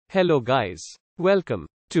Hello guys. Welcome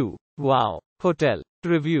to Wow Hotel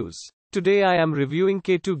Reviews. Today I am reviewing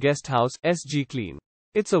K2 Guesthouse, SG Clean.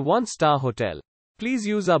 It's a 1-star hotel. Please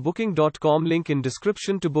use our booking.com link in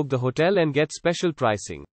description to book the hotel and get special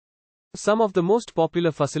pricing. Some of the most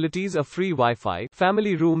popular facilities are free Wi-Fi,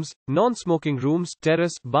 family rooms, non-smoking rooms,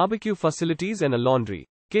 terrace, barbecue facilities and a laundry.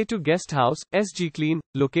 K2 Guesthouse, SG Clean,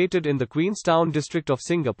 located in the Queenstown district of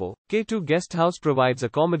Singapore. K2 Guesthouse provides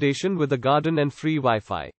accommodation with a garden and free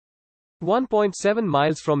Wi-Fi. 1.7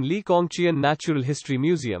 miles from Lee Kong Chian Natural History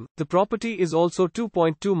Museum, the property is also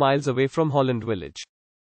 2.2 miles away from Holland Village.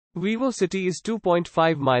 VivoCity is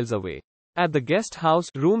 2.5 miles away. At the guest house,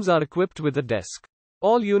 rooms are equipped with a desk.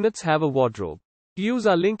 All units have a wardrobe. Use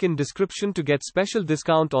our link in description to get special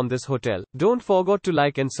discount on this hotel. Don't forget to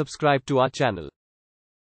like and subscribe to our channel.